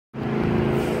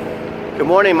Good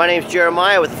morning, my name is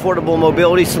Jeremiah with Affordable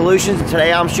Mobility Solutions, and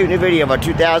today I'm shooting a video of our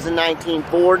 2019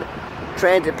 Ford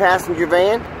Transit passenger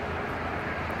van.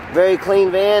 Very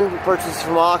clean van, purchased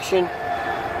from auction.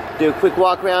 Do a quick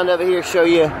walk around over here, show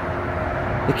you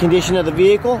the condition of the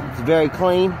vehicle. It's very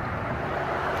clean.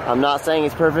 I'm not saying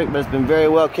it's perfect, but it's been very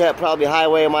well kept, probably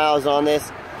highway miles on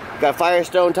this. Got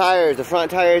Firestone tires. The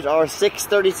front tires are 6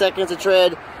 30-seconds a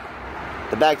tread.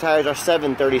 The back tires are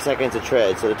 7 30-seconds a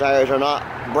tread. So the tires are not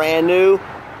brand new,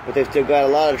 but they've still got a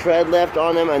lot of tread left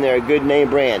on them, and they're a good name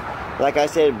brand. Like I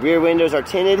said, rear windows are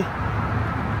tinted.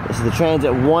 This is the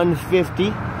Transit 150.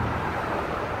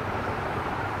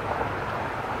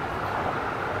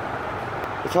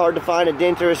 It's hard to find a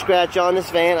dent or a scratch on this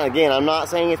van. Again, I'm not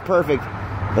saying it's perfect,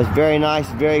 but it's very nice,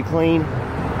 very clean.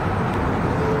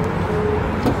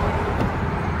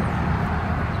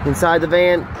 Inside the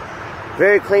van,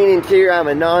 very clean interior. I'm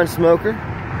a non-smoker.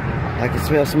 I can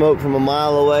smell smoke from a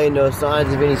mile away. No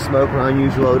signs of any smoke or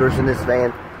unusual odors in this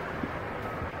van.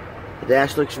 The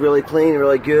dash looks really clean,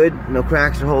 really good. No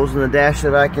cracks or holes in the dash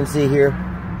that I can see here.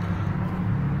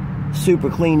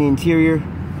 Super clean interior.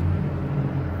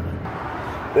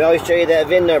 We always show you that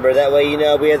VIN number. That way you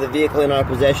know we have the vehicle in our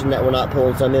possession, that we're not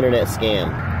pulling some internet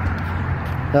scam.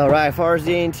 Alright, as far as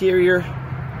the interior,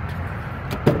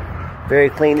 very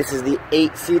clean. This is the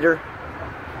 8-seater.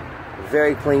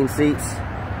 Very clean seats.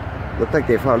 Look like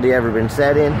they've hardly ever been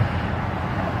sat in.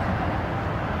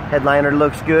 Headliner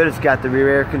looks good. It's got the rear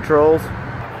air controls.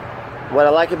 What I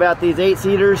like about these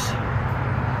 8-seaters,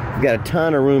 you've got a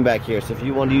ton of room back here. So if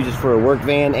you want to use this for a work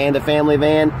van and a family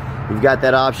van, you've got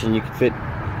that option. You can fit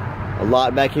a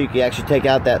lot back here. You can actually take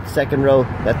out that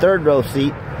third row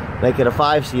seat, make it a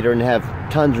 5-seater, and have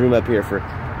tons of room up here for,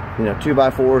 you know,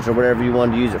 2x4s or whatever you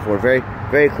want to use it for. Very,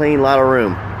 very clean, lot of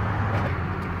room.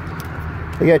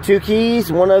 We got 2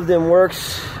 keys. One of them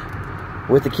works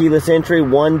with the keyless entry.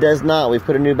 One does not. We've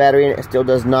put a new battery in it. It still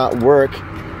does not work.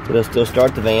 It'll still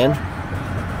start the van.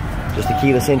 Just the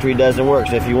keyless entry doesn't work.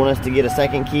 So if you want us to get a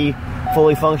second key,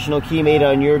 fully functional key made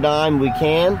on your dime, we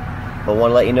can. But I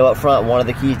want to let you know up front, one of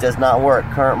the keys does not work.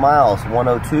 Current miles,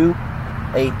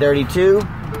 102,832.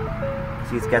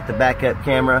 See, it's got the backup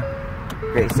camera.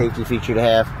 Great safety feature to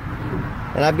have.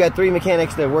 And I've got 3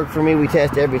 mechanics that work for me. We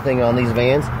test everything on these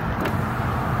vans.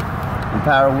 And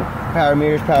power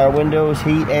mirrors, power windows,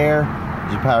 heat, air.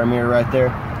 There's your power mirror right there.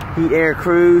 Heat, air,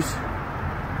 cruise.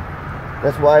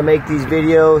 That's why I make these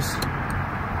videos.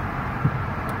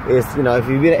 Is, you know, if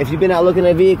you've been out looking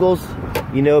at vehicles,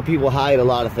 you know people hide a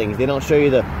lot of things. They don't show you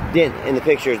the dent in the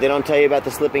pictures. They don't tell you about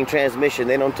the slipping transmission.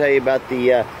 They don't tell you about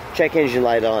the check engine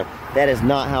light on. That is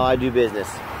not how I do business.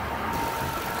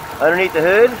 Underneath the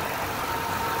hood,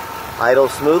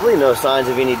 idles smoothly. No signs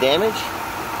of any damage.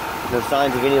 No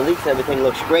signs of any leaks. Everything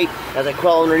looks great. As I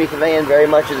crawl underneath the van, very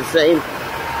much the same.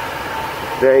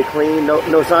 Very clean.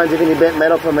 No signs of any bent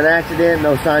metal from an accident.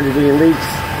 No signs of any leaks.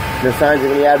 No signs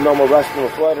of any abnormal rust or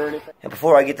flood or anything. And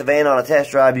before I get the van on a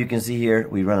test drive, you can see here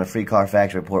we run a free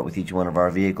Carfax report with each one of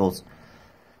our vehicles.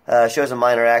 Shows a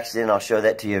minor accident. I'll show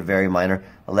that to you. Very minor.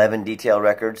 11 detail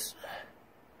records.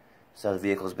 So the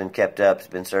vehicle's been kept up. It's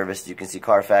been serviced. You can see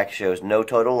Carfax shows no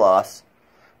total loss.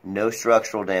 No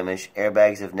structural damage.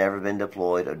 Airbags have never been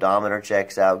deployed. Odometer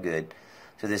checks out good.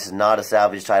 So this is not a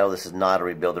salvage title. This is not a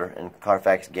rebuilder. And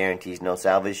Carfax guarantees no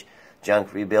salvage,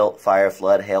 junk, rebuilt, fire,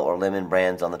 flood, hail, or lemon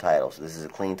brands on the title. So this is a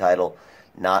clean title,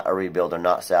 not a rebuilder,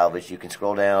 not salvage. You can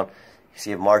scroll down. You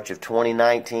see March of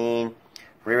 2019.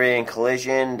 Rear end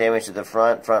collision. Damage to the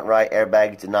front right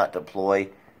airbag did not deploy.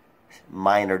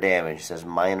 Minor damage. It says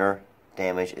minor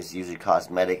damage is usually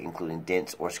cosmetic, including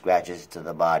dents or scratches to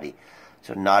the body.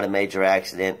 So not a major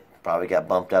accident. Probably got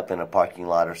bumped up in a parking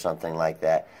lot or something like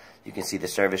that. You can see the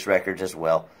service records as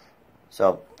well.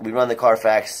 So we run the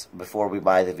Carfax before we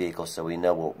buy the vehicle, so we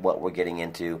know what we're getting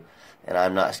into. And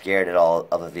I'm not scared at all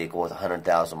of a vehicle with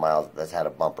 100,000 miles that's had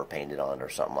a bumper painted on or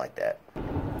something like that.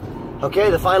 Okay,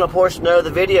 the final portion of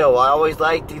the video. I always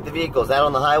like to get the vehicles out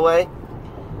on the highway.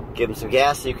 Give them some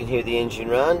gas so you can hear the engine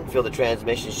run. Feel the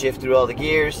transmission shift through all the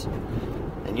gears.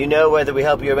 And you know whether we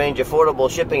help you arrange affordable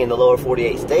shipping in the lower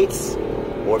 48 states,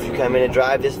 or if you come in and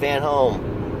drive this van home.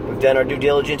 We've done our due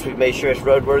diligence. We've made sure it's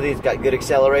roadworthy. It's got good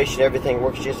acceleration. Everything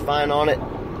works just fine on it.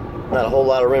 Not a whole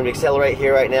lot of room to accelerate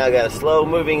here right now. Got a slow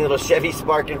moving little Chevy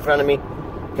Spark in front of me.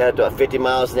 Got up to about 50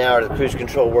 miles an hour. The cruise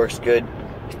control works good.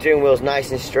 Steering wheel's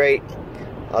nice and straight.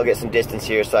 I'll get some distance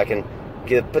here so I can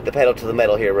put the pedal to the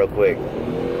metal here real quick.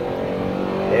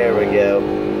 There we go.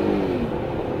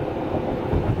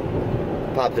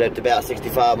 Popped it up to about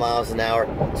 65 miles an hour.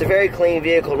 It's a very clean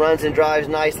vehicle. Runs and drives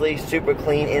nicely. Super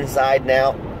clean inside and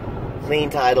out. clean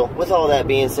title. With all that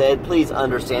being said, please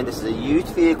understand this is a used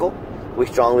vehicle. We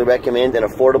strongly recommend an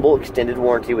affordable extended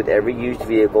warranty with every used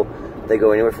vehicle. They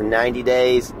go anywhere from 90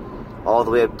 days all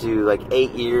the way up to like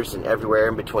 8 years and everywhere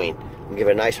in between. We'll give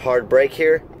it a nice hard brake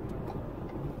here.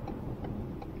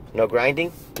 No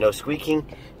grinding, no squeaking,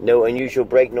 no unusual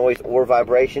brake noise or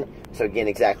vibration. So again,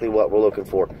 exactly what we're looking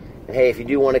for. And hey, if you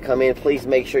do want to come in, please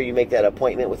make sure you make that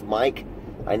appointment with Mike.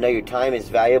 I know your time is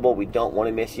valuable. We don't want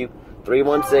to miss you.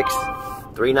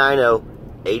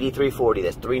 316-390-8340.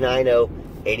 That's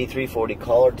 390-8340.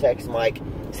 Call or text Mike.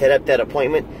 Set up that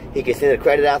appointment. He can send a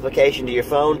credit application to your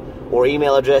phone or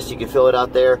email address. You can fill it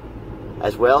out there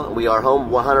as well. We are home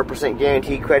 100%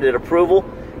 guaranteed credit approval.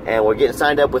 And we're getting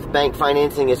signed up with bank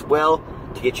financing as well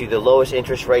to get you the lowest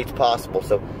interest rates possible.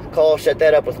 So call, set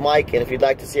that up with Mike. And if you'd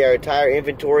like to see our entire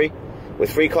inventory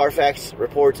with free Carfax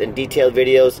reports and detailed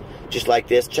videos just like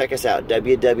this, check us out,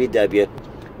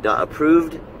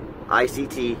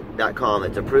 www.approvedICT.com.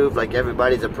 It's approved like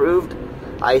everybody's approved.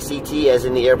 ICT as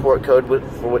in the airport code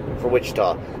for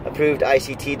Wichita.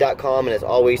 ApprovedICT.com. And as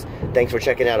always, thanks for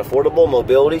checking out Affordable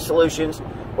Mobility Solutions,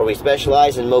 where we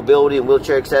specialize in mobility and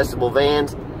wheelchair accessible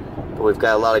vans. But we've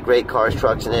got a lot of great cars,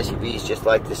 trucks, and SUVs just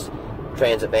like this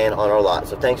transit van on our lot.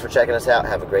 So thanks for checking us out.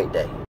 Have a great day.